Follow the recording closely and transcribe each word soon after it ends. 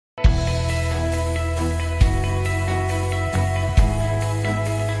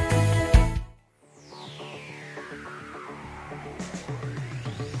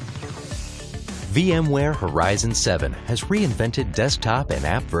VMware Horizon 7 has reinvented desktop and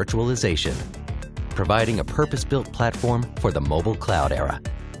app virtualization, providing a purpose-built platform for the mobile cloud era.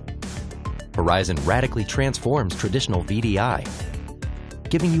 Horizon radically transforms traditional VDI,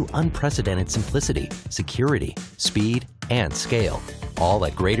 giving you unprecedented simplicity, security, speed, and scale, all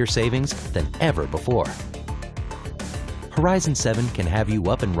at greater savings than ever before. Horizon 7 can have you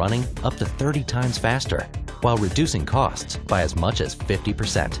up and running up to 30 times faster, while reducing costs by as much as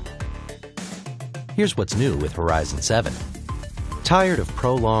 50%. Here's what's new with Horizon 7. Tired of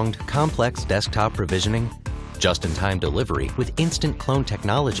prolonged, complex desktop provisioning? Just-in-time delivery with instant clone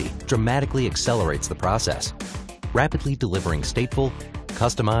technology dramatically accelerates the process, rapidly delivering stateful,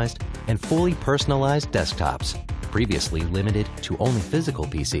 customized, and fully personalized desktops, previously limited to only physical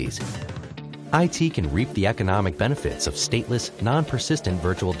PCs. IT can reap the economic benefits of stateless, non-persistent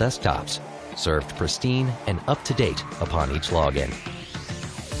virtual desktops, served pristine and up-to-date upon each login.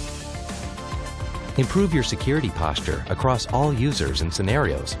 Improve your security posture across all users and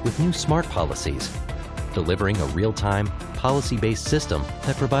scenarios with new smart policies, delivering a real-time, policy-based system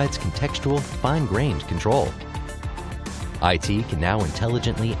that provides contextual, fine-grained control. IT can now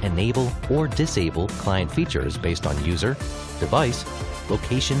intelligently enable or disable client features based on user, device,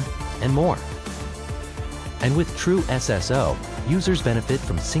 location, and more. And with true SSO, users benefit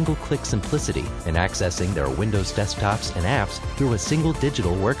from single-click simplicity in accessing their Windows desktops and apps through a single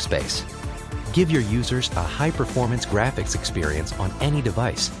digital workspace. Give your users a high-performance graphics experience on any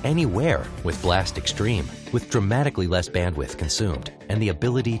device, anywhere with Blast Extreme, with dramatically less bandwidth consumed and the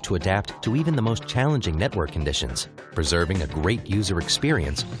ability to adapt to even the most challenging network conditions, preserving a great user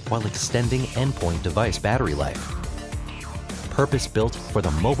experience while extending endpoint device battery life. Purpose-built for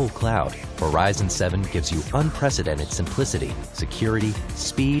the mobile cloud, Horizon 7 gives you unprecedented simplicity, security,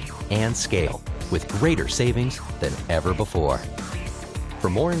 speed, and scale, with greater savings than ever before. For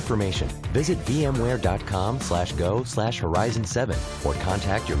more information, visit vmware.com/go/Horizon 7 or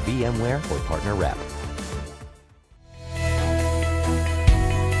contact your VMware or partner rep.